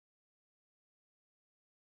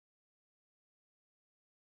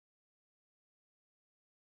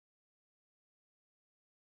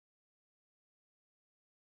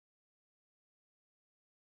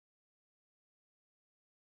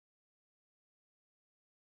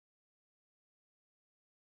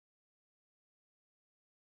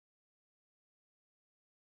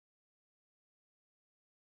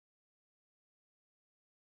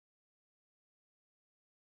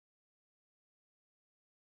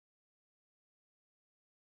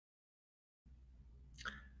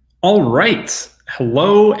All right.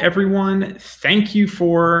 Hello, everyone. Thank you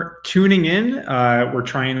for tuning in. We're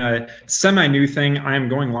trying a semi-new thing. I am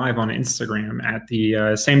going live on Instagram at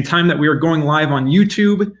the same time that we are going live on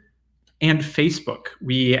YouTube and Facebook.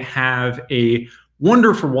 We have a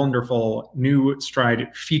wonderful new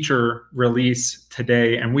Stryd feature release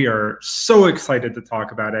today, and we are so excited to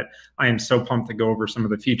talk about it. I am so pumped to go over some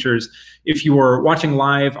of the features. If you are watching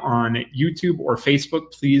live on YouTube or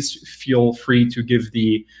Facebook, please feel free to give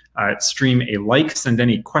the stream a like, send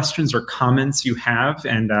any questions or comments you have,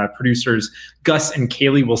 and producers Gus and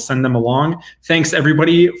Kaylee will send them along. Thanks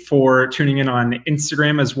everybody for tuning in on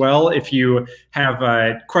Instagram as well. If you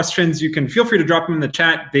have questions, you can feel free to drop them in the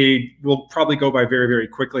chat. They will probably go by very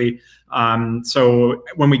quickly. So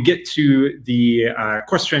when we get to the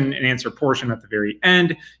question and answer portion at the very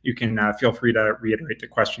end, you can feel free to reiterate the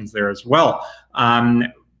questions there as well.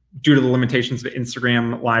 Due to the limitations of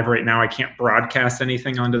Instagram Live right now, I can't broadcast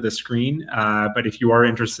anything onto the screen. But if you are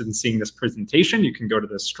interested in seeing this presentation, you can go to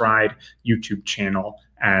the Stryd YouTube channel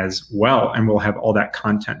as well, and we'll have all that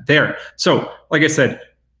content there. So, like I said,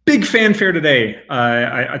 big fanfare today.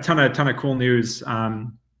 A ton of cool news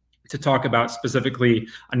to talk about, specifically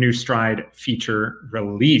a new Stryd feature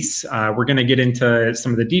release. We're going to get into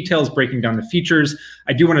some of the details, breaking down the features.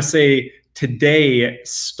 I do want to say today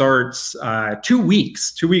starts 2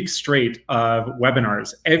 weeks straight of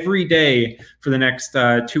webinars. Every day for the next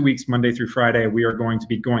 2 weeks, Monday through Friday, we are going to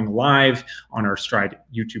be going live on our Stryd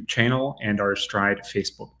YouTube channel and our Stryd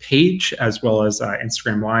Facebook page, as well as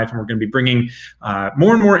Instagram Live. And we're going to be bringing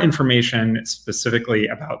more and more information specifically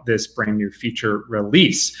about this brand new feature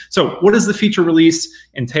release. So what does the feature release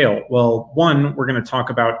entail? Well, one, we're going to talk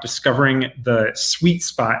about discovering the sweet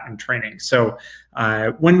spot in training. So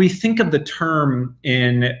when we think of the term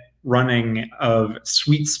in running of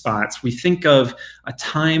sweet spots, we think of a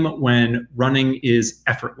time when running is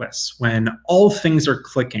effortless, when all things are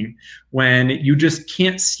clicking, when you just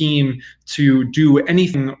can't seem to do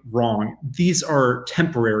anything wrong. These are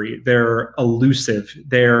temporary, they're elusive,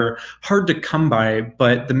 they're hard to come by,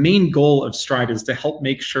 but the main goal of Stryd is to help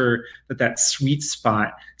make sure that that sweet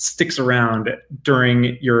spot sticks around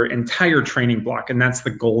during your entire training block, and that's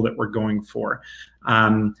the goal that we're going for.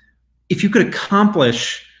 If you could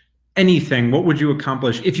accomplish anything, what would you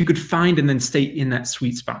accomplish if you could find and then stay in that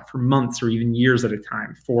sweet spot for months or even years at a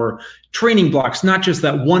time for training blocks, not just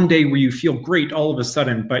that one day where you feel great all of a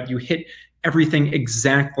sudden, but you hit everything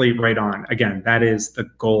exactly right on. Again, that is the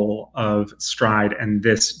goal of Stryd and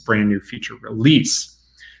this brand new feature release.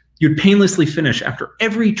 You'd painlessly finish after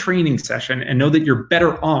every training session and know that you're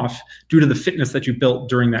better off due to the fitness that you built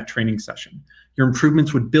during that training session. Your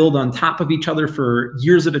improvements would build on top of each other for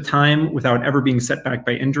years at a time without ever being set back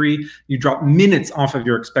by injury. You drop minutes off of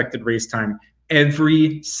your expected race time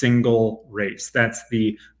every single race. That's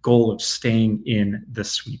the goal of staying in the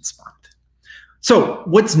sweet spot. So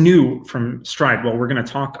what's new from Stryd? Well, we're going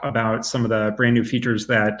to talk about some of the brand new features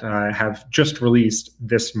that have just released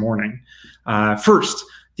this morning.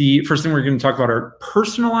 The first thing we're going to talk about are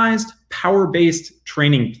personalized power-based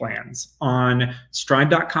training plans on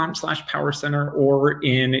stryd.com/powercenter or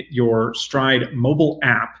in your Stryd mobile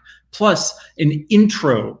app, plus an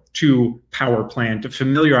intro to Power Plan to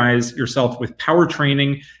familiarize yourself with power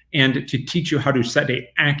training and to teach you how to set an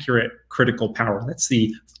accurate critical power. That's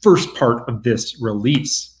the first part of this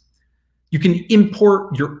release. You can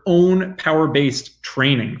import your own power-based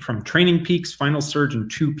training from Training Peaks, Final Surge, and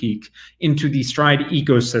 2Peak into the Stryd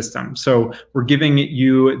ecosystem. So we're giving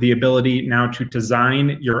you the ability now to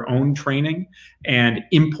design your own training and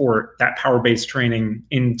import that power-based training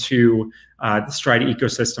into the Stryd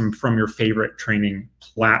ecosystem from your favorite training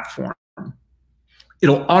platform.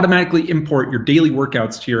 It'll automatically import your daily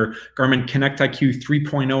workouts to your Garmin Connect IQ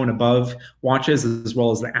 3.0 and above watches, as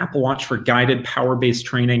well as the Apple Watch for guided power-based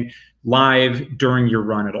training live during your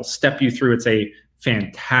run. It'll step you through. It's a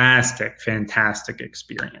fantastic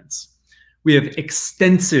experience. We have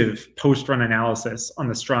extensive post-run analysis on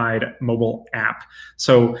the Stryd mobile app.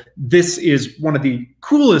 So this is one of the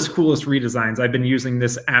coolest redesigns. I've been using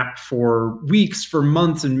this app for weeks, for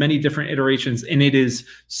months, and many different iterations, and it is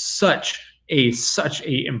such a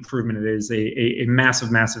improvement. It is a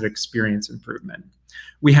massive experience improvement.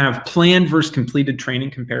 We have planned versus completed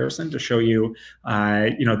training comparison to show you,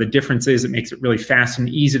 the differences. It makes it really fast and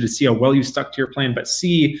easy to see how well you stuck to your plan, but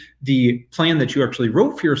see the plan that you actually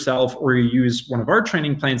wrote for yourself, or you use one of our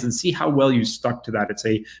training plans and see how well you stuck to that. It's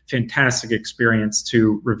a fantastic experience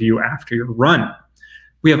to review after your run.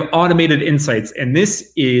 We have automated insights, and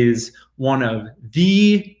this is one of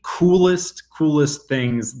the coolest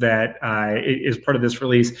things that is part of this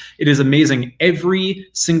release. It is amazing. Every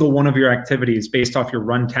single one of your activities based off your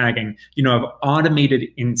run tagging, you know, have automated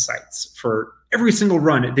insights for every single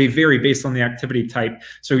run. They vary based on the activity type.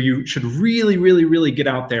 So you should really get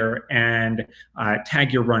out there and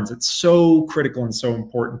tag your runs. It's so critical and so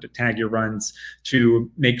important to tag your runs to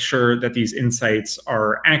make sure that these insights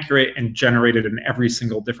are accurate and generated in every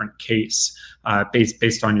single different case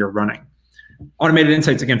based on your running. Automated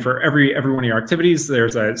insights, again, for every one of your activities.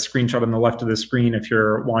 There's a screenshot on the left of the screen if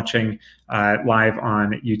you're watching live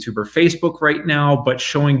on YouTube or Facebook right now, but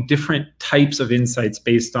showing different types of insights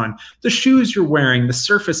based on the shoes you're wearing, the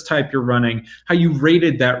surface type you're running, how you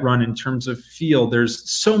rated that run in terms of feel. There's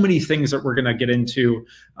so many things that we're going to get into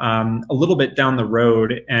a little bit down the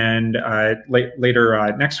road and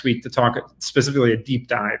later next week to talk specifically a deep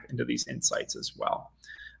dive into these insights as well.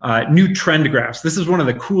 New trend graphs. This is one of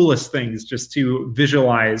the coolest things, just to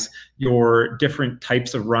visualize your different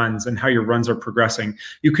types of runs and how your runs are progressing.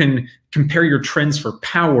 You can compare your trends for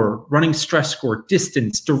power, running stress score,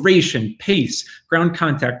 distance, duration, pace, ground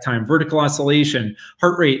contact time, vertical oscillation,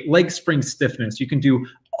 heart rate, leg spring stiffness. You can do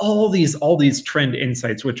all these trend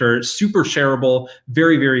insights, which are super shareable,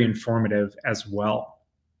 very informative as well.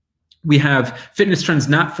 We have fitness trends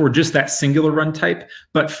not for just that singular run type,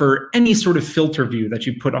 but for any sort of filter view that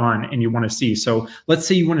you put on and you want to see. So let's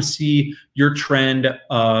say you want to see your trend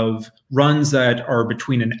of runs that are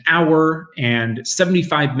between an hour and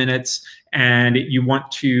 75 minutes, and you want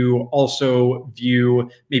to also view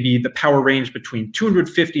maybe the power range between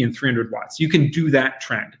 250 and 300 watts. You can do that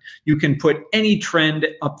trend. You can put any trend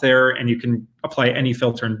up there and you can apply any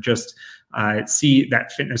filter and just see that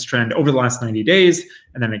fitness trend over the last 90 days.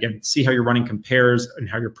 And then again, see how your running compares and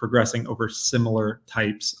how you're progressing over similar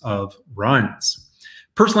types of runs.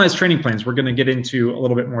 Personalized training plans. We're going to get into a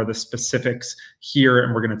little bit more of the specifics here,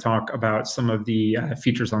 and we're going to talk about some of the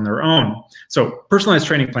features on their own. So personalized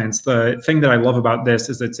training plans, the thing that I love about this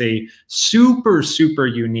is it's a super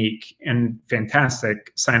unique and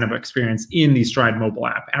fantastic sign-up experience in the Stryd mobile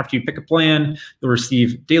app. After you pick a plan, you'll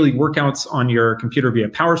receive daily workouts on your computer via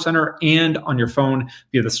Power Center and on your phone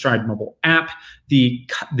via the Stryd mobile app. The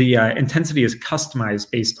intensity is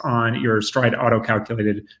customized based on your Stryd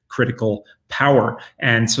auto-calculated critical power.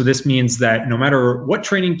 And so this means that no matter what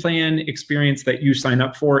training plan experience that you sign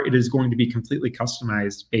up for, it is going to be completely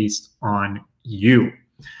customized based on you.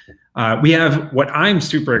 We have what I'm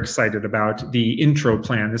super excited about, the intro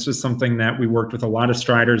plan. This was something that we worked with a lot of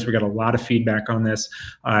Stryders. We got a lot of feedback on this.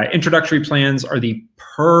 Introductory plans are the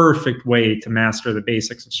perfect way to master the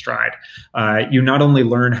basics of Stryd. You not only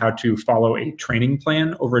learn how to follow a training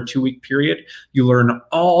plan over a 2-week period, you learn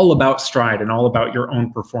all about Stryd and all about your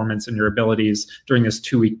own performance and your abilities during this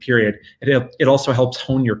 2-week period. It also helps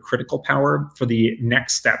hone your critical power for the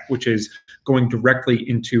next step, which is going directly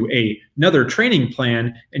into another training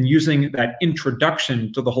plan and using that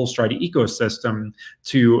introduction to the whole Stryd ecosystem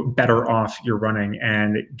to better off your running,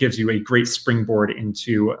 and it gives you a great springboard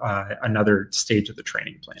into another stage of the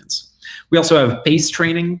training plans. We also have base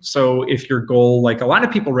training. So if your goal, like a lot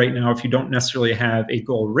of people right now, if you don't necessarily have a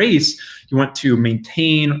goal race, you want to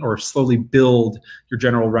maintain or slowly build your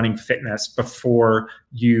general running fitness before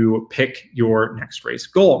you pick your next race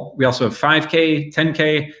goal. We also have 5K,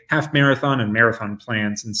 10K, half marathon, and marathon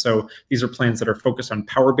plans. And so these are plans that are focused on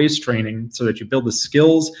power-based training so that you build the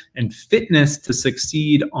skills and fitness to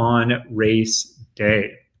succeed on race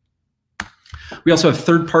day. We also have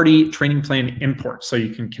third-party training plan imports, so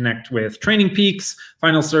you can connect with Training Peaks,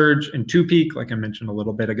 Final Surge, and 2Peak, like I mentioned a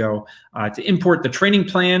little bit ago, to import the training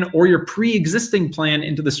plan or your pre-existing plan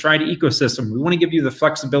into the Stryd ecosystem. We want to give you the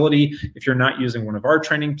flexibility, if you're not using one of our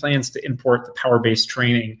training plans, to import the power-based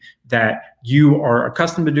training that you are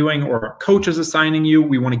accustomed to doing or a coach is assigning you.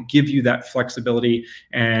 We want to give you that flexibility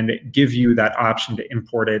and give you that option to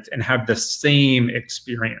import it and have the same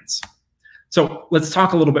experience. So let's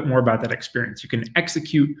talk a little bit more about that experience. You can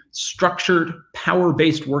execute structured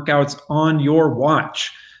power-based workouts on your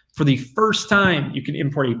watch. For the first time, you can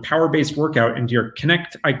import a power-based workout into your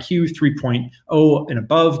Connect IQ 3.0 and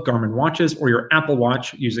above Garmin watches or your Apple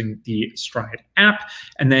Watch using the Stryd app.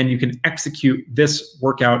 And then you can execute this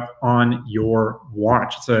workout on your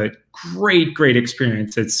watch. It's a great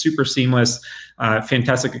experience. It's super seamless,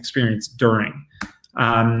 fantastic experience during.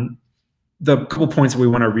 The couple points that we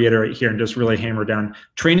want to reiterate here and just really hammer down.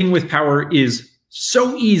 Training with power is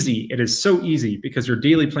so easy. It is so easy because your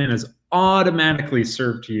daily plan is automatically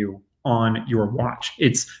served to you on your watch.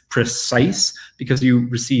 It's precise because you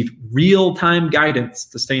receive real-time guidance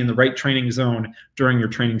to stay in the right training zone during your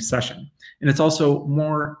training session. And it's also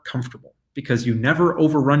more comfortable. because you never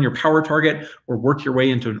overrun your power target or work your way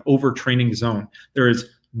into an overtraining zone. There is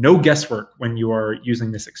no guesswork when you are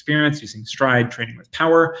using this experience, using Stryd, training with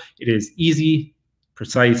power. It is easy,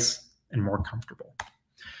 precise, and more comfortable.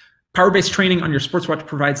 Power-based training on your sports watch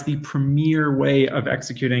provides the premier way of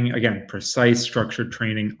executing, again, precise, structured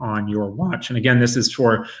training on your watch. And again, this is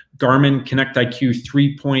for Garmin Connect IQ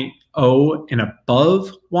 3.0 and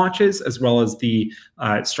above watches, as well as the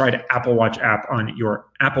Stryd Apple Watch app on your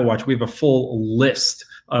Apple Watch. We have a full list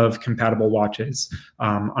of compatible watches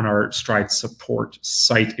on our Stryd support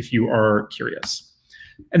site if you are curious.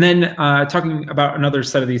 And then talking about another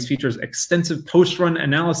set of these features, extensive post-run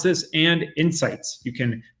analysis and insights. You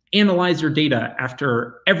can analyze your data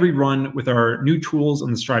after every run with our new tools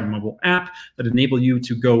on the Stryd mobile app that enable you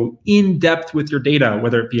to go in depth with your data,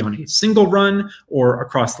 whether it be on a single run or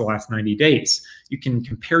across the last 90 days. You can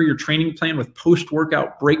compare your training plan with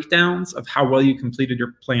post-workout breakdowns of how well you completed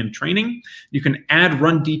your planned training. You can add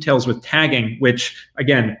run details with tagging, which,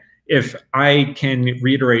 again, if I can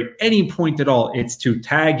reiterate any point at all, it's to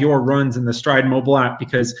tag your runs in the Stryd mobile app,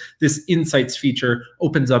 because this insights feature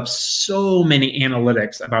opens up so many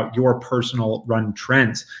analytics about your personal run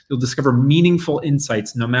trends. You'll discover meaningful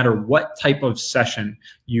insights no matter what type of session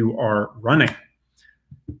you are running.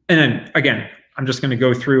 And then again, I'm just going to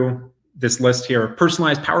go through this list here.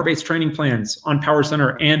 Personalized power-based training plans on Power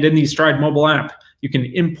Center and in the Stryd mobile app. You can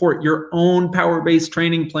import your own power-based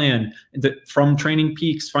training plan from Training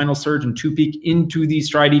Peaks, Final Surge, and 2Peak into the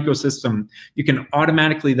Stryd ecosystem. You can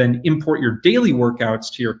automatically then import your daily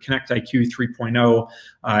workouts to your Connect IQ 3.0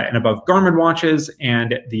 and above Garmin watches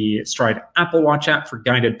and the Stryd Apple Watch app for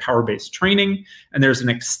guided power-based training. And there's an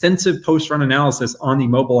extensive post-run analysis on the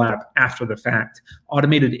mobile app after the fact.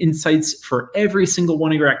 Automated insights for every single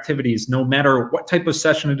one of your activities, no matter what type of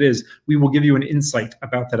session it is, we will give you an insight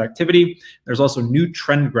about that activity. There's also new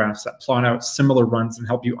trend graphs that plot out similar runs and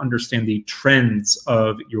help you understand the trends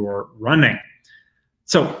of your running.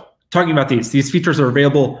 So talking about these features are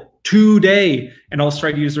available today, and all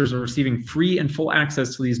Stryd users are receiving free and full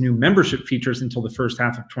access to these new membership features until the first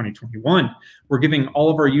half of 2021. We're giving all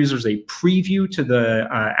of our users a preview to the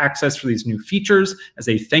access for these new features as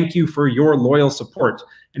a thank you for your loyal support.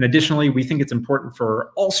 And additionally, we think it's important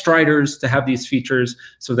for all Stryders to have these features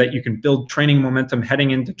so that you can build training momentum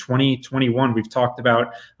heading into 2021. We've talked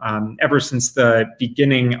about ever since the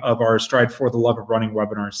beginning of our Stryd for the Love of Running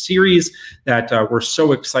webinar series that we're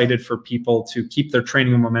so excited for people to keep their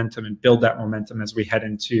training momentum and build that momentum as we head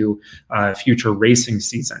into future racing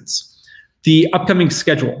seasons. The upcoming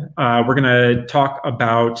schedule, we're going to talk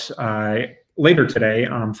about later today,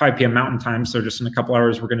 5 p.m. Mountain Time. So just in a couple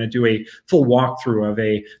hours, we're going to do a full walkthrough of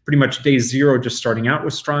a pretty much day zero, just starting out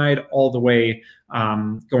with Stryd, all the way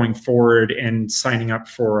going forward and signing up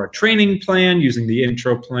for a training plan, using the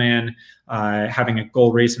intro plan, having a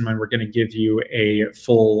goal race in mind. We're going to give you a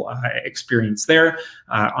full experience there.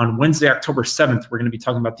 On Wednesday, October 7th, we're going to be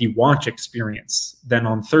talking about the watch experience. Then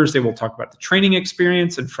on Thursday, we'll talk about the training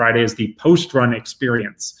experience, and Friday is the post-run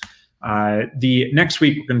experience. The next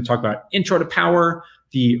week, we're going to talk about intro to power,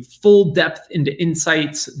 the full depth into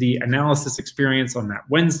insights, the analysis experience on that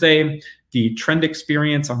Wednesday, the trend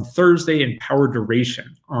experience on Thursday, and power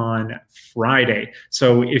duration on Friday.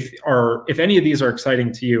 So if any of these are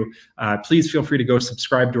exciting to you, please feel free to go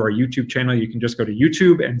subscribe to our YouTube channel. You can just go to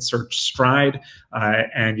YouTube and search Stryd,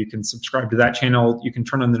 and you can subscribe to that channel. You can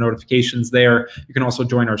turn on the notifications there. You can also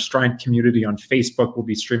join our Stryd community on Facebook. We'll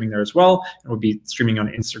be streaming there as well, and we'll be streaming on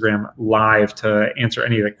Instagram live to answer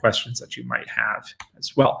any of the questions that you might have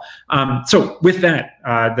as well. So with that,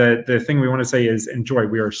 the thing we want to say is enjoy.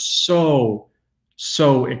 We are so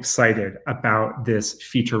excited about this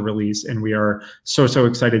feature release, and we are so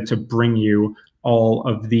excited to bring you all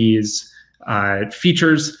of these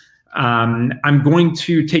features. I'm going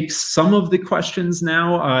to take some of the questions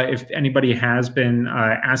now if anybody has been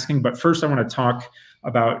asking, but first I want to talk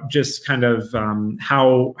about just kind of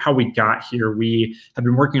how we got here. We have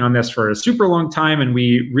been working on this for a super long time, and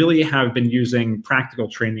we really have been using practical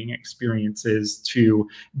training experiences to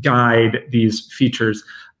guide these features.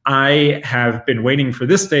 I have been waiting for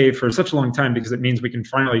this day for such a long time because it means we can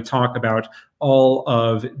finally talk about all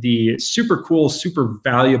of the super cool, super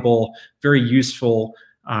valuable, very useful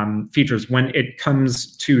features when it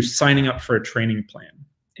comes to signing up for a training plan.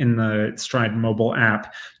 In the Stryd mobile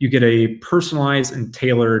app, you get a personalized and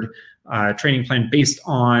tailored training plan based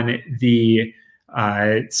on the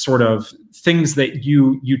sort of things that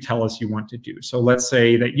you tell us you want to do. So let's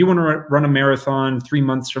say that you want to run a marathon 3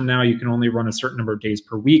 months from now. You can only run a certain number of days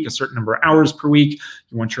per week, a certain number of hours per week.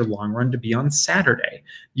 You want your long run to be on Saturday.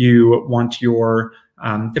 You want your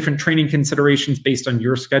different training considerations based on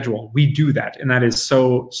your schedule. We do that, and that is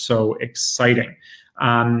so, so exciting.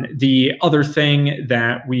 The other thing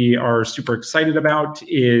that we are super excited about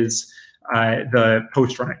is the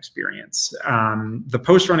post-run experience. The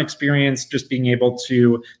post-run experience, just being able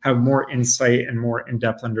to have more insight and more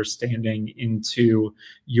in-depth understanding into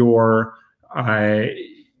your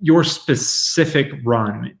specific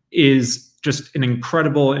run, is just an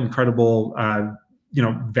incredible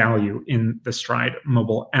value in the Stryd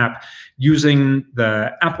mobile app. Using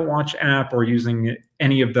the Apple Watch app or using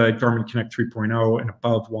any of the Garmin Connect 3.0 and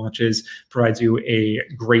above watches provides you a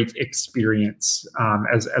great experience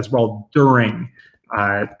as well during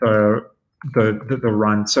the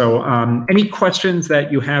run. So any questions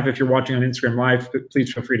that you have, if you're watching on Instagram Live,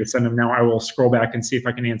 please feel free to send them now. I will scroll back and see if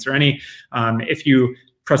I can answer any. If you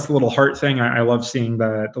press the little heart thing, I love seeing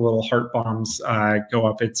the little heart bombs go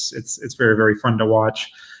up. It's very, very fun to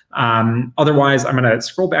watch. Otherwise, I'm going to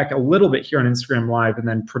scroll back a little bit here on Instagram Live, and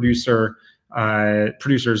then producers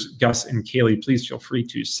Gus and Kaylee, please feel free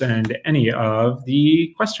to send any of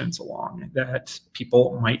the questions along that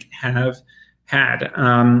people might have had.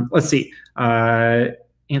 Let's see.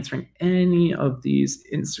 Answering any of these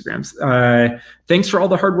Instagrams. Thanks for all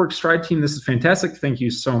the hard work, Stryd team. This is fantastic. Thank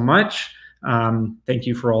you so much. Thank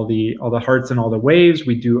you for all the hearts and all the waves.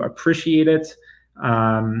 We do appreciate it.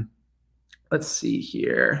 Let's see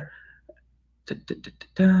here.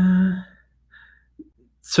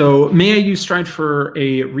 So may I use Stryd for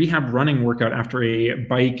a rehab running workout after a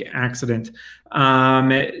bike accident?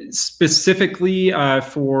 Specifically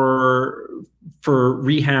for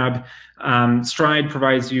rehab, Stryd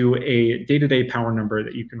provides you a day-to-day power number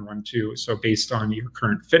that you can run to. So based on your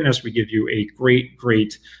current fitness, we give you a great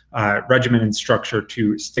regimen and structure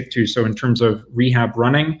to stick to. So in terms of rehab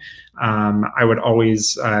running, I would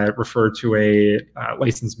always refer to a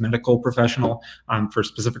licensed medical professional for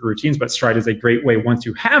specific routines, but Stryd is a great way, once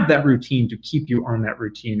you have that routine, to keep you on that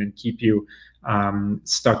routine and keep you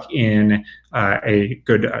stuck in a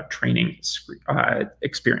good training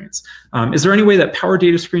experience. Is there any way that power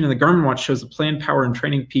data screen in the Garmin watch shows the planned power and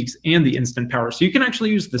training peaks and the instant power? So you can actually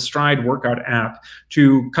use the Stryd workout app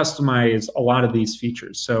to customize a lot of these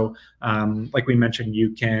features. So like we mentioned,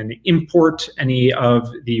 you can import any of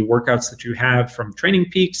the workouts that you have from Training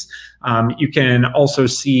Peaks. You can also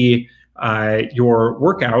see your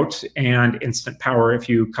workout and instant power if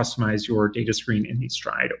you customize your data screen in the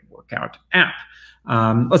Stryd workout app.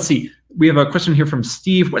 Let's see. We have a question here from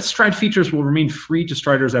Steve. What Stryd features will remain free to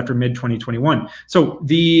Stryders after mid-2021? So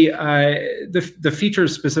the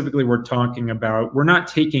features specifically we're talking about, we're not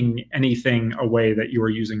taking anything away that you are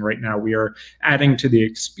using right now. We are adding to the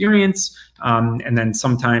experience, and then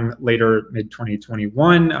sometime later,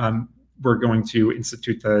 mid-2021, we're going to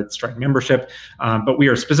institute the Stryd membership, but we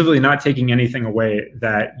are specifically not taking anything away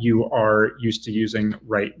that you are used to using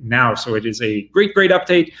right now. So it is a great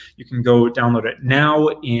update. You can go download it now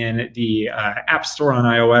in the App Store on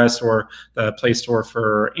iOS or the Play Store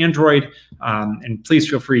for Android. And please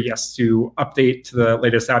feel free, yes, to update to the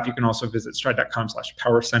latest app. You can also visit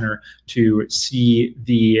stryd.com/powercenter to see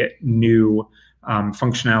the new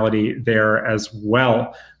functionality there as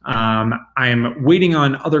well. I'm waiting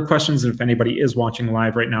on other questions. If anybody is watching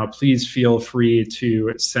live right now, please feel free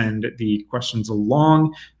to send the questions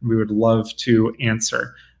along. We would love to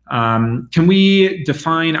answer. Can we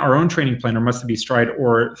define our own training plan, or must it be Stryd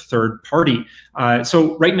or third party?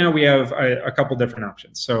 So right now we have a couple different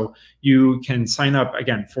options. So you can sign up,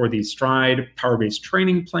 again, for the Stryd power-based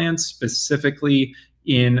training plan specifically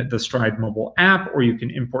in the Stryd mobile app, or you can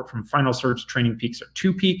import from Final Surge, Training Peaks, or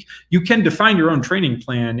 2Peak. You can define your own training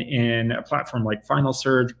plan in a platform like Final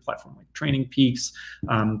Surge, platform like Training Peaks,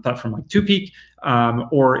 platform like 2Peak,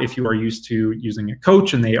 or if you are used to using a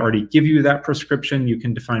coach and they already give you that prescription, you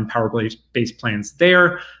can define power-based plans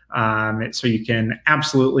there. So you can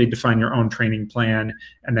absolutely define your own training plan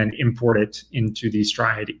and then import it into the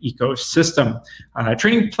Stryd ecosystem.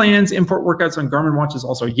 Training plans import workouts on Garmin watches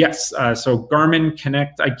also, yes. So Garmin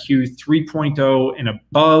Connect IQ 3.0 and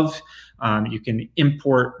above, you can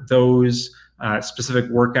import those specific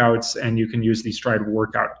workouts, and you can use the Stryd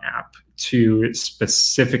workout app to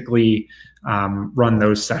specifically run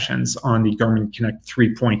those sessions on the Garmin Connect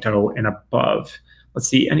 3.0 and above. Let's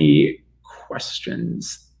see, any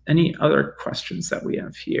questions? Any other questions that we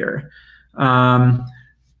have here?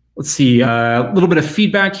 Let's see, a little bit of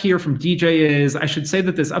feedback here from DJ is, I should say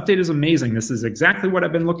that this update is amazing. This is exactly what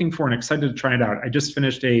I've been looking for and excited to try it out. I just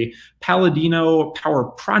finished a Palladino Power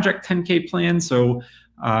Project 10K plan, so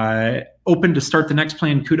open to start the next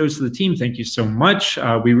plan. Kudos to the team. Thank you so much.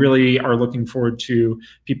 We really are looking forward to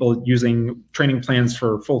people using training plans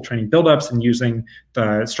for full training buildups and using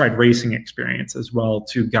the Stryd racing experience as well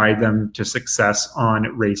to guide them to success on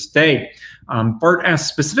race day. Bart asks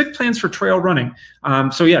specific plans for trail running.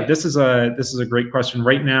 So yeah, this is a great question.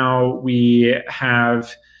 Right now we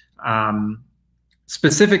have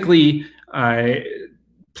specifically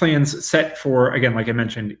plans set for, again, like I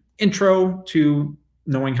mentioned, intro to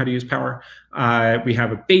knowing how to use power. We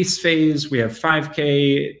have a base phase, we have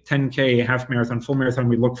 5K, 10K, half marathon, full marathon.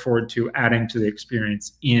 We look forward to adding to the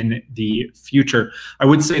experience in the future. I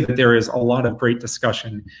would say that there is a lot of great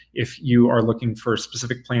discussion if you are looking for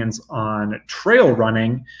specific plans on trail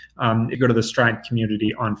running. You go to the Stryd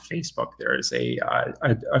community on Facebook. There is a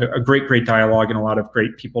great dialogue and a lot of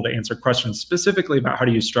great people to answer questions specifically about how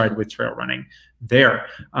to use Stryd with trail running there.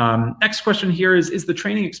 Next question here is the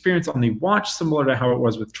training experience on the watch similar to how it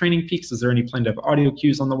was with Training Peaks? Is there any plan to have audio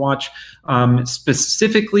cues on the watch?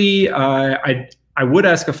 Specifically, I would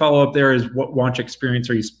ask a follow-up there is what watch experience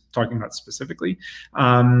are you talking about specifically?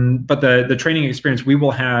 But the training experience, we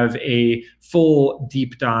will have a full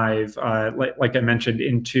deep dive, like I mentioned,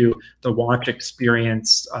 into the watch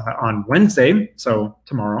experience on Wednesday, so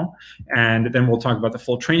tomorrow. And then we'll talk about the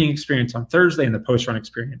full training experience on Thursday and the post-run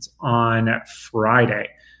experience on Friday.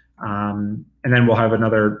 And then we'll have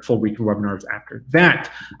another full week of webinars after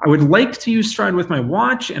that. I would like to use Stryd with my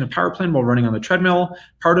watch and a power plan while running on the treadmill.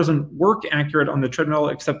 Power doesn't work accurate on the treadmill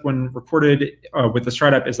except when recorded with the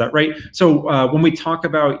Stryd app. Is that right? So when we talk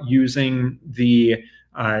about using the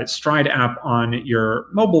Stryd app on your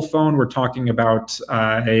mobile phone, we're talking about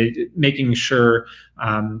making sure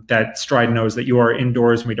that Stryd knows that you are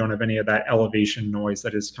indoors and we don't have any of that elevation noise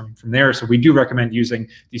that is coming from there. So we do recommend using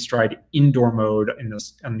the Stryd indoor mode in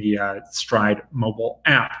the Stryd mobile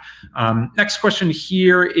app. Next question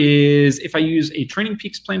here is if I use a Training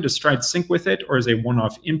Peaks plan, does Stryd sync with it or is a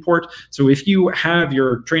one-off import? So if you have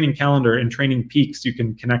your training calendar in Training Peaks, you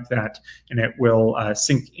can connect that and it will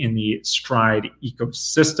sync in the Stryd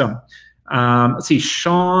ecosystem. Let's see,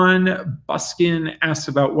 Sean Buskin asks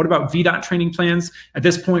about what about VDOT training plans? At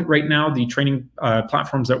this point right now, the training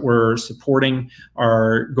platforms that we're supporting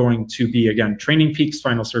are going to be, again, Training Peaks,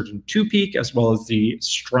 Final Surge, and 2Peak, as well as the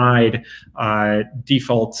Stryd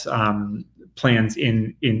default plans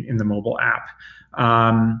in the mobile app.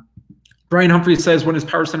 Brian Humphrey says, when is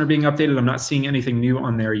Power Center being updated? I'm not seeing anything new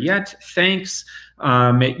on there yet. Thanks.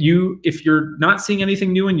 If you're not seeing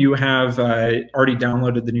anything new and you have already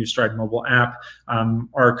downloaded the new Stryd mobile app,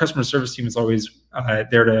 our customer service team is always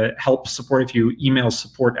there to help support. If you email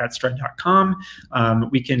support@stryd.com,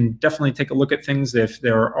 we can definitely take a look at things if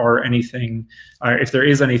there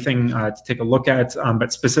is anything to take a look at.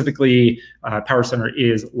 But specifically, Power Center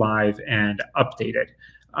is live and updated.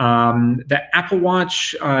 The Apple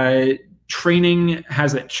Watch training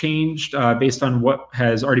hasn't changed based on what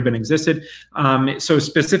has already been existed. So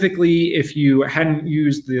specifically, if you hadn't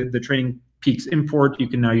used the Training Peaks import, you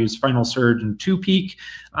can now use Final Surge and 2Peak,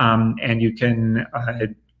 and you can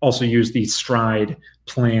also use the Stryd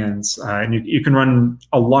plans. And you can run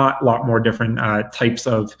a lot more different types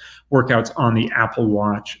of workouts on the Apple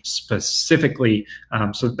Watch specifically.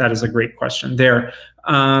 So that is a great question there.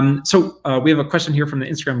 We have a question here from the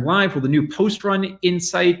Instagram Live. Will the new post-run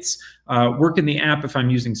insights work in the app if I'm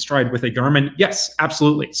using Stryd with a Garmin? Yes,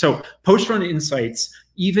 absolutely. So post-run insights,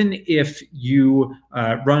 even if you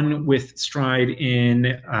run with Stryd in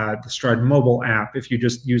the Stryd mobile app, if you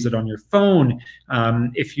just use it on your phone,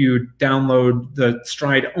 if you download the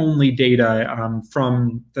Stryd-only data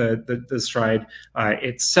from the Stryd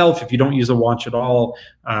itself, if you don't use a watch at all,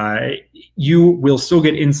 you will still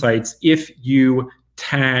get insights if you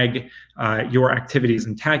tag your activities.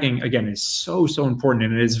 And tagging, again, is so important.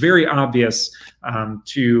 And it is very obvious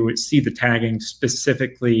to see the tagging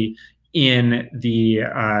specifically in the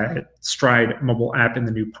Stryd mobile app in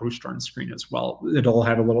the new post-run screen as well. It'll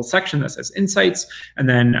have a little section that says insights, and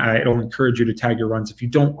then it'll encourage you to tag your runs if you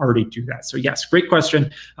don't already do that. So yes, great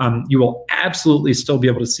question. You will absolutely still be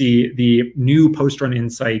able to see the new post-run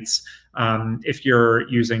insights if you're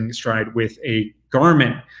using Stryd with a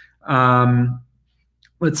Garmin.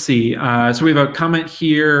 Let's see. So we have a comment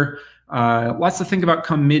here. Lots to think about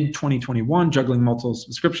come mid-2021, juggling multiple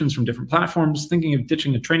subscriptions from different platforms, thinking of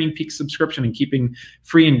ditching a Training Peaks subscription and keeping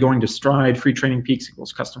free and going to Stryd. Free Training Peaks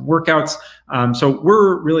equals custom workouts. So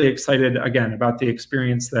we're really excited, again, about the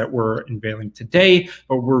experience that we're unveiling today,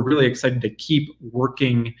 but we're really excited to keep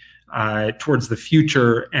working towards the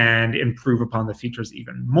future and improve upon the features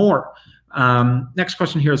even more. Next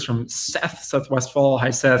question here is from Seth Westfall. Hi,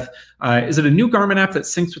 Seth. Is it a new Garmin app that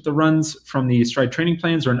syncs with the runs from the Stryd training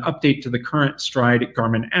plans, or an update to the current Stryd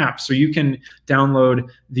Garmin app? So you can download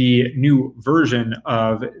the new version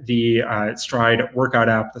of the Stryd workout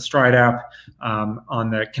app, the Stryd app, on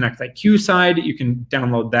the Connect IQ side. You can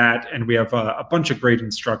download that, and we have a bunch of great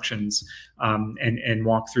instructions and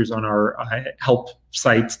walkthroughs on our help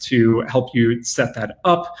site to help you set that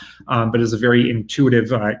up, but it's a very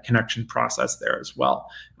intuitive connection process there as well.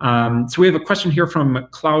 So we have a question here from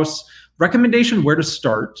Klaus. Recommendation where to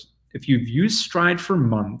start if you've used Stryd for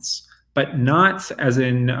months, but not as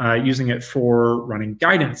in using it for running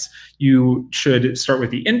guidance. You should start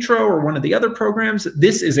with the intro or one of the other programs.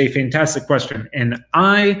 This is a fantastic question, and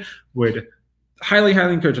I would highly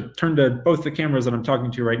encourage you to turn to both the cameras that I'm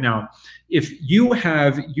talking to right now. If you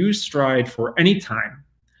have used Stryd for any time,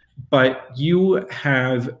 but you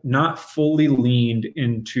have not fully leaned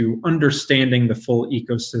into understanding the full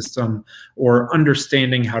ecosystem, or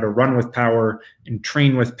understanding how to run with power and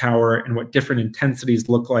train with power and what different intensities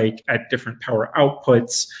look like at different power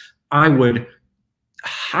outputs, I would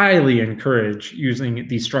highly encourage using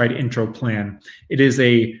the Stryd intro plan. It is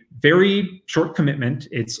a very short commitment.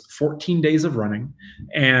 It's 14 days of running,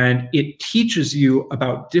 and it teaches you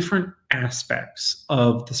about different aspects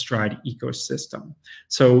of the Stryd ecosystem.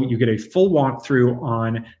 So you get a full walkthrough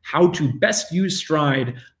on how to best use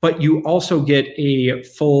Stryd, but you also get a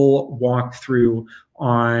full walkthrough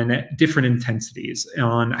on different intensities,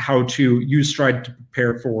 on how to use Stryd to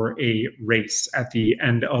prepare for a race at the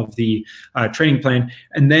end of the training plan.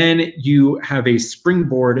 And then you have a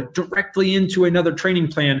springboard directly into another training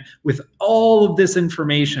plan with all of this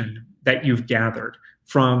information that you've gathered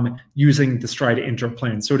from using the Stryd intro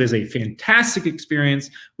plan. So it is a fantastic experience.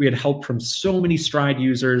 We had help from so many Stryd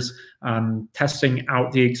users testing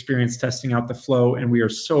out the experience, testing out the flow, and we are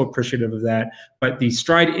so appreciative of that. But the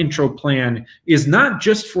Stryd intro plan is not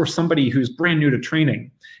just for somebody who's brand new to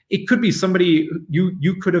training. It could be somebody,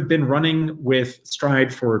 you could have been running with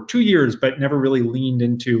Stryd for 2 years, but never really leaned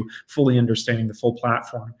into fully understanding the full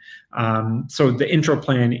platform. So the intro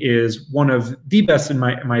plan is one of the best, in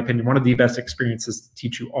my opinion, one of the best experiences to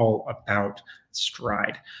teach you all about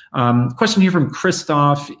Stryd. Question here from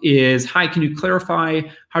Christoph is, hi, can you clarify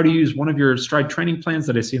how to use one of your Stryd training plans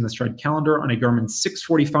that I see in the Stryd calendar on a Garmin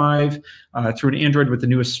 645 through an Android with the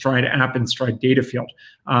newest Stryd app and Stryd data field?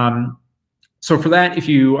 So for that, if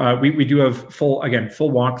you, we do have full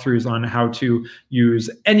walkthroughs on how to use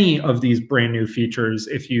any of these brand new features.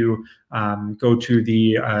 If you go to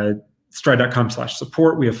the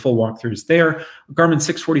stryd.com/support, we have full walkthroughs there. Garmin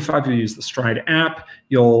 645, you'll use the Stryd app.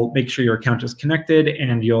 You'll make sure your account is connected,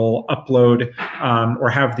 and you'll upload or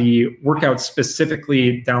have the workout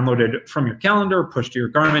specifically downloaded from your calendar, pushed to your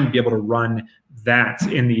Garmin, be able to run that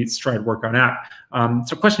in the Stryd workout app.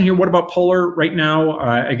 So question here, what about Polar right now?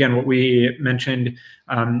 Again, what we mentioned,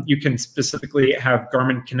 you can specifically have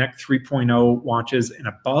Garmin Connect 3.0 watches and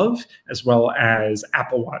above, as well as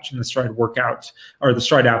Apple Watch in the Stryd workout, or the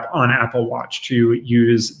Stryd app on Apple Watch, to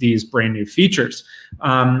use these brand new features.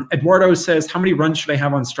 Eduardo says, how many runs should I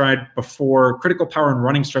have on Stryd before critical power and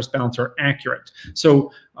running stress balance are accurate?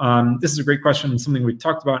 So this is a great question, something we've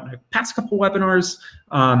talked about in the past couple webinars.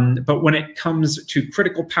 But when it comes to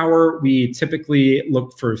critical power, we typically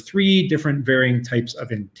look for 3 different varying types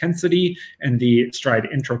of intensity, and the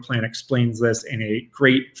Stryd intro plan explains this in a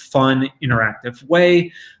great, fun, interactive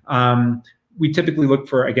way. We typically look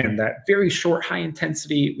for, again, that very short, high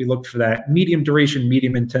intensity. We look for that medium duration,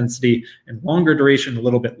 medium intensity, and longer duration, a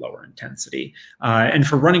little bit lower intensity. And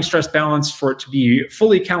for running stress balance, for it to be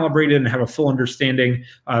fully calibrated and have a full understanding,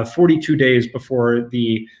 42 days before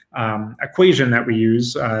the equation that we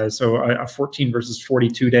use, so a 14 versus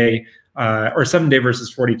 42 day, or 7-day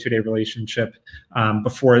versus 42-day relationship,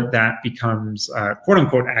 before that becomes quote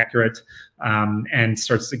unquote accurate, and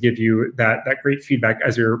starts to give you that great feedback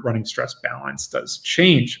as your running stress balance does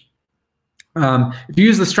change. If you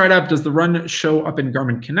use the Stryd app, does the run show up in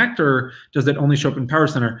Garmin Connect, or does it only show up in Power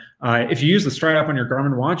Center? If you use the Stryd app on your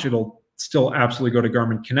Garmin watch, it'll still absolutely go to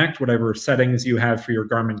Garmin Connect, whatever settings you have for your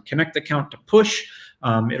Garmin Connect account to push.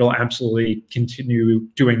 It'll absolutely continue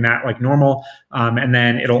doing that like normal, and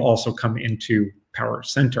then it'll also come into Power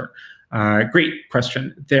Center. Great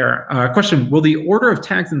question there. Question, will the order of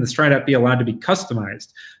tags in the Stryd app be allowed to be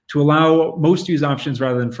customized to allow most use options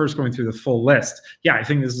rather than first going through the full list? Yeah, I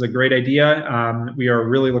think this is a great idea. We are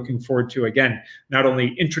really looking forward to, again, not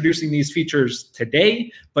only introducing these features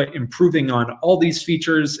today, but improving on all these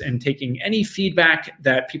features and taking any feedback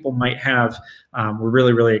that people might have. We're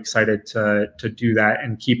really excited to do that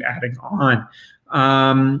and keep adding on.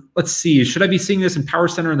 Let's see. Should I be seeing this in Power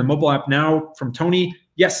Center in the mobile app now? From Tony.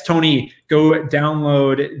 Yes, Tony. Go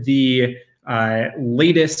download the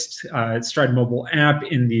latest Stryd mobile app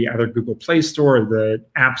in the either Google Play Store or the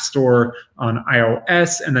App Store on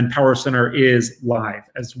iOS, and then Power Center is live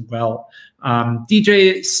as well.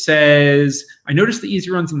 DJ says, I noticed the easy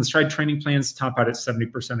runs in the Stryd training plans top out at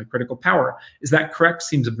 70% of critical power. Is that correct?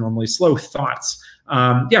 Seems abnormally slow. Thoughts?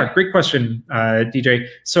 Yeah, great question, DJ.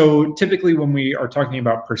 So typically when we are talking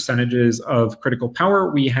about percentages of critical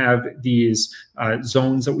power, we have these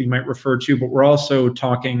zones that we might refer to, but we're also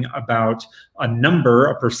talking about a number,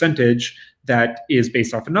 a percentage that is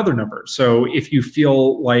based off another number. So if you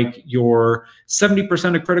feel like your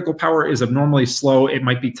 70% of critical power is abnormally slow, it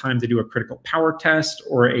might be time to do a critical power test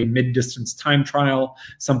or a mid-distance time trial,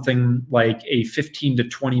 something like a 15 to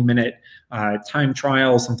 20 minute time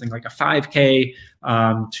trial, something like a 5K,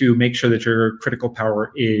 to make sure that your critical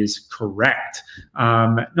power is correct.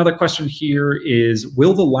 Another question here is,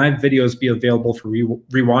 will the live videos be available for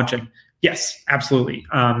rewatching? Yes, absolutely.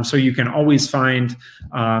 So you can always find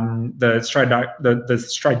the Stryd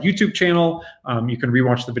YouTube channel. You can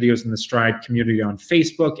rewatch the videos in the Stryd community on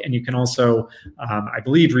Facebook, and you can also, I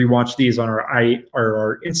believe, rewatch these on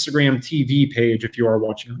our Instagram TV page if you are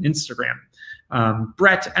watching on Instagram.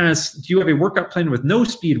 Brett asks, do you have a workout plan with no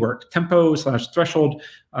speed work? Tempo/threshold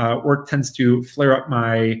work tends to flare up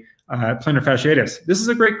my plantar fasciitis. This is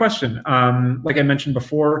a great question. Like I mentioned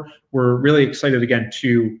before, we're really excited again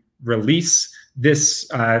to release this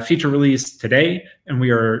feature release today, and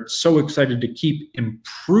we are so excited to keep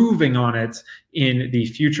improving on it in the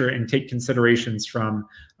future and take considerations from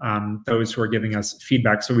those who are giving us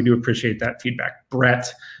feedback. So we do appreciate that feedback.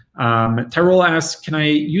 Brett. Tyrol asks, can I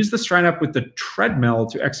use the Stryd app with the treadmill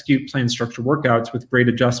to execute plan structure workouts with grade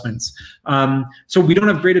adjustments? So we don't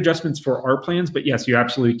have grade adjustments for our plans, but yes, you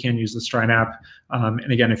absolutely can use the Stryd app.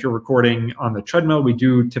 And again, if you're recording on the treadmill, we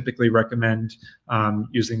do typically recommend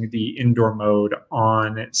using the indoor mode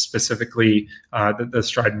on specifically the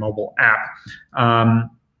Stryd mobile app.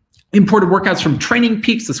 Imported workouts from Training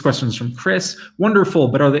Peaks. This question is from Chris. Wonderful,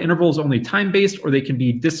 but are the intervals only time-based or they can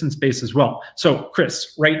be distance-based as well? So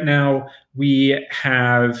Chris, right now we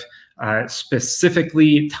have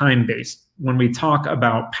specifically time-based. When we talk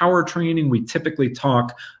about power training, we typically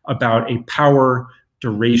talk about a power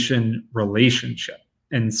duration relationship.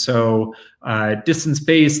 And so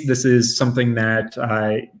distance-based, this is something that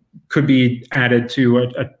could be added to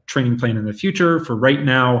a training plan in the future. For right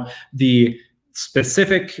now, the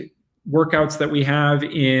specific workouts that we have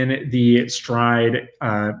in the Stryd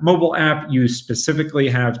mobile app, you specifically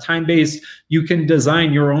have time-based. You can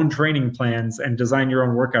design your own training plans and design your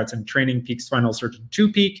own workouts in Training Peaks, Final Surge, and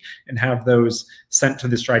 2Peak, and have those sent to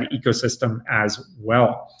the Stryd ecosystem as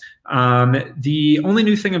well. The only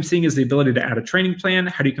new thing I'm seeing is the ability to add a training plan.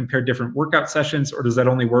 How do you compare different workout sessions, or does that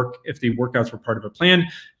only work if the workouts were part of a plan?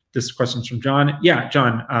 This question's from John. Yeah,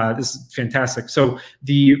 John, this is fantastic. So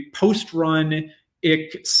the post-run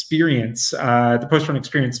experience,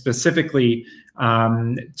 specifically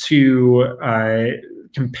to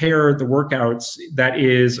compare the workouts, that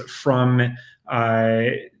is from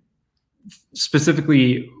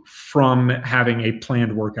specifically from having a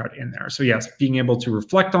planned workout in there. So yes, being able to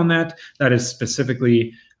reflect on that, that is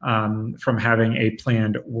specifically from having a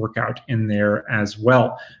planned workout in there as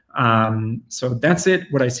well. So that's it,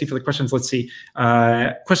 what I see for the questions. Let's see.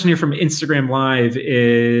 Question here from Instagram Live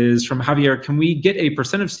is from Javier. Can we get a %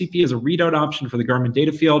 of CP as a readout option for the Garmin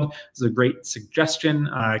data field? This is a great suggestion.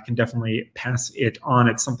 I can definitely pass it on.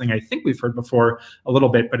 It's something I think we've heard before a little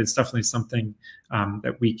bit, but it's definitely something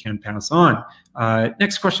that we can pass on.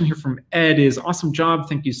 Next question here from Ed is, awesome job.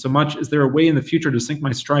 Thank you so much. Is there a way in the future to sync my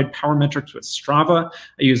Stryd power metrics with Strava?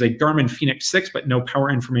 I use a Garmin Fenix 6, but no power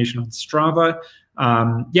information on Strava.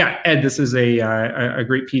 Yeah, Ed, this is a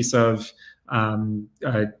great piece of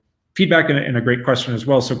feedback and a great question as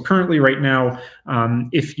well. So currently right now,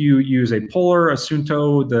 if you use a Polar, a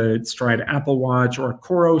Suunto, the Stryd Apple Watch, or a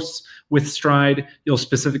Coros with Stryd, you'll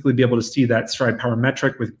specifically be able to see that Stryd power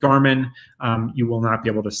metric. With Garmin, you will not be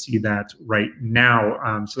able to see that right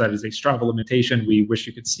now. So that is a Strava limitation. We wish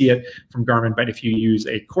you could see it from Garmin, but if you use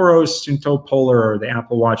a Coros, Suunto, Polar, or the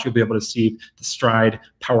Apple Watch, you'll be able to see the Stryd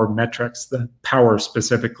power metrics, the power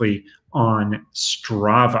specifically on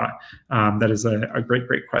Strava. That is a great,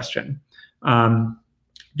 great question.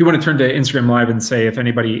 Do want to turn to Instagram Live and say, if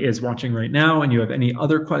anybody is watching right now and you have any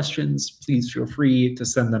other questions, please feel free to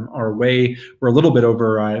send them our way. We're a little bit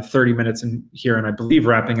over 30 minutes in here, and I believe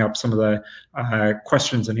wrapping up some of the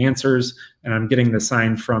questions and answers. And I'm getting the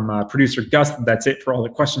sign from producer Gus that that's it for all the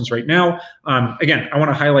questions right now. Again, I want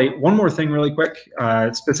to highlight one more thing really quick,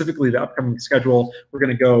 specifically the upcoming schedule. We're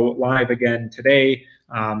going to go live again today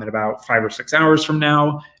in about 5 or 6 hours from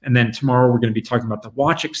now. And then tomorrow we're going to be talking about the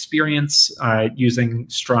watch experience using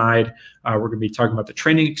Stryd. We're going to be talking about the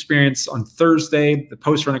training experience on Thursday, the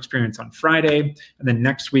post-run experience on Friday, and then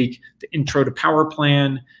next week, the intro to power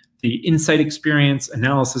plan, the insight experience,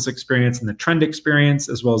 analysis experience, and the trend experience,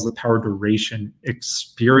 as well as the power duration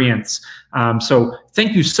experience. So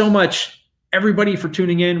thank you so much, everybody, for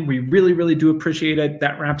tuning in. We really, really do appreciate it.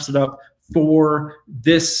 That wraps it up for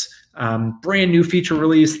this brand new feature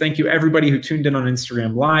release. Thank you, everybody who tuned in on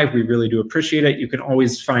Instagram Live. We really do appreciate it. You can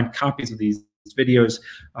always find copies of these videos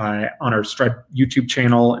on our Stryd YouTube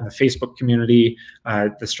channel and the Facebook community,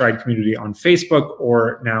 the Stryd community on Facebook,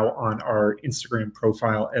 or now on our Instagram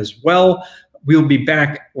profile as well. We'll be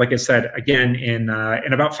back, like I said, again in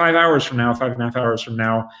about 5 hours from now, 5.5 hours from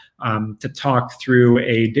now, to talk through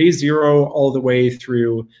a day 0 all the way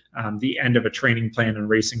through the end of a training plan and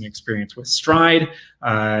racing experience with Stryd.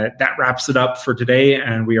 That wraps it up for today,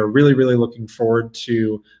 and we are really, really looking forward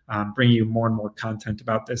to bringing you more and more content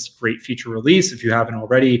about this great feature release. If you haven't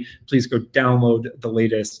already, please go download the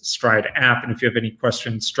latest Stryd app, and if you have any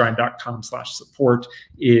questions, stryd.com/support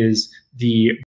is the